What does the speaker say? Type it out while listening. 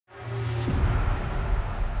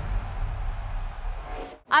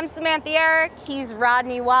I'm Samantha Yarock, he's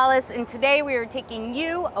Rodney Wallace, and today we are taking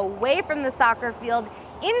you away from the soccer field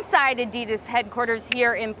inside Adidas headquarters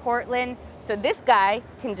here in Portland so this guy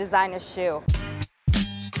can design a shoe.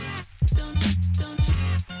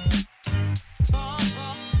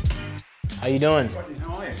 How you doing?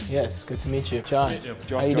 How are you? Yes, good to meet you. Josh,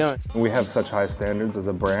 how you doing? We have such high standards as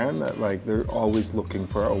a brand that they're always looking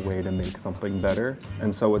for a way to make something better.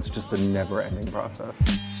 And so it's just a never-ending process.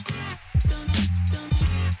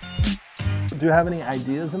 Do you have any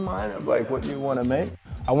ideas in mind of what you want to make?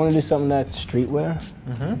 I want to do something that's streetwear,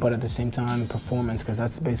 but at the same time performance, because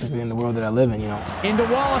that's basically in the world that I live in, you know. Into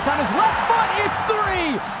Wallace on his left foot, it's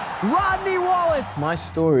three! Rodney Wallace! My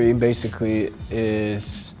story basically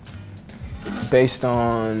is based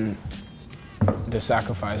on the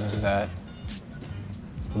sacrifices that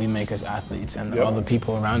we make as athletes and all the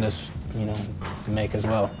people around us, you know, make as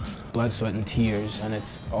well. Blood, sweat, and tears, and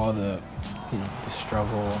it's all the, you know, the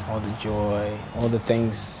struggle, all the joy, all the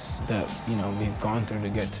things that, you know, we've gone through to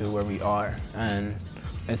get to where we are. And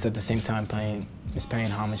it's at the same time paying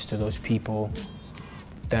homage to those people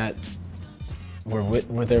that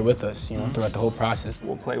were there with us, you know, throughout the whole process.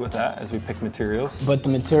 We'll play with that as we pick materials. But the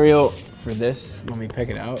material for this, when we pick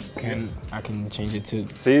it out, I can change it to.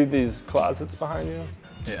 See these closets behind you?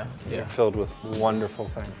 Yeah. They're filled with wonderful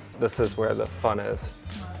things. This is where the fun is.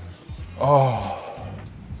 Oh,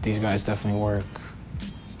 these guys definitely work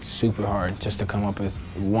super hard just to come up with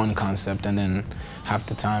one concept, and then half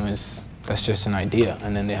the time that's just an idea,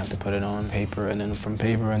 and then they have to put it on paper, and then from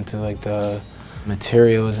paper into the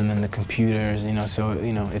materials, and then the computers, you know, so,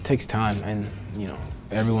 you know, it takes time, and, you know,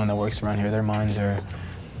 everyone that works around here, their minds are,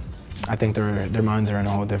 I think their minds are in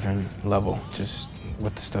a whole different level, just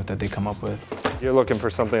with the stuff that they come up with. You're looking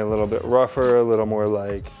for something a little bit rougher, a little more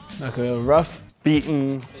like a rough,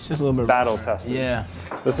 beaten, it's just a little bit battle rougher. tested. Yeah.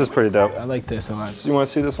 This is pretty dope. I like this a lot. So you want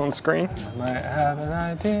to see this on screen? I might have an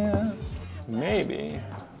idea. Maybe.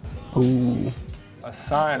 Ooh. A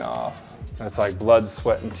sign off. That's like blood,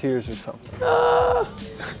 sweat, and tears or something.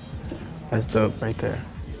 That's dope right there.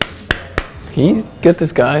 Can you get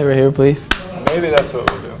this guy right here, please? Maybe that's what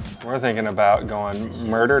we'll do. We're thinking about going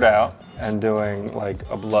murdered out and doing like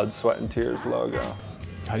a blood, sweat, and tears logo.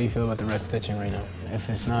 How do you feel about the red stitching right now? If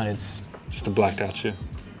it's not, it's just a blacked out shoe.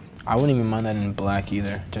 I wouldn't even mind that in black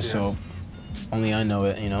either, just so only I know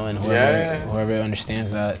it, you know, and whoever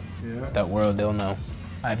understands that world, they'll know.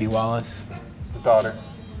 Ivy Wallace. His daughter.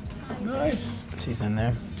 Nice. She's in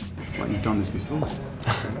there. Well, you've done this before.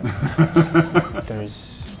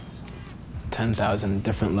 There's 10,000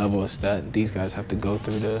 different levels that these guys have to go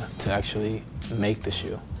through to actually make the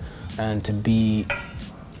shoe. And to be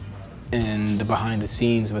in the behind the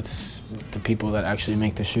scenes with the people that actually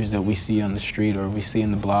make the shoes that we see on the street or we see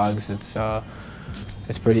in the blogs,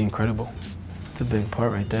 it's pretty incredible. It's a big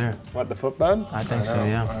part right there. What, the footbed? I think so,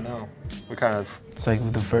 yeah. I know. What kind of? It's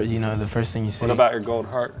like the first thing you see. What about your gold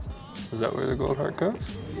heart? Is that where the gold heart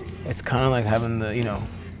goes? It's kind of like having the, you know,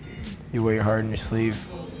 you wear your heart in your sleeve.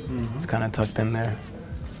 It's kind of tucked in there.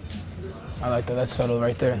 I like that. That's subtle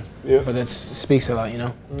right there. Yeah. But it speaks a lot, you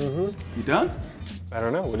know. You done? I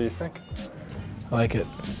don't know. What do you think? I like it.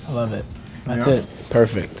 I love it. That's it.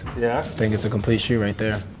 Perfect. Yeah? I think it's a complete shoe right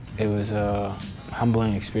there. It was a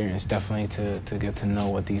humbling experience, definitely, to get to know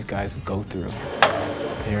what these guys go through.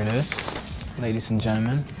 Here it is, ladies and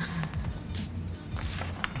gentlemen.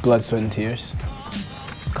 Blood, sweat, and tears.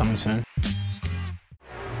 Coming soon.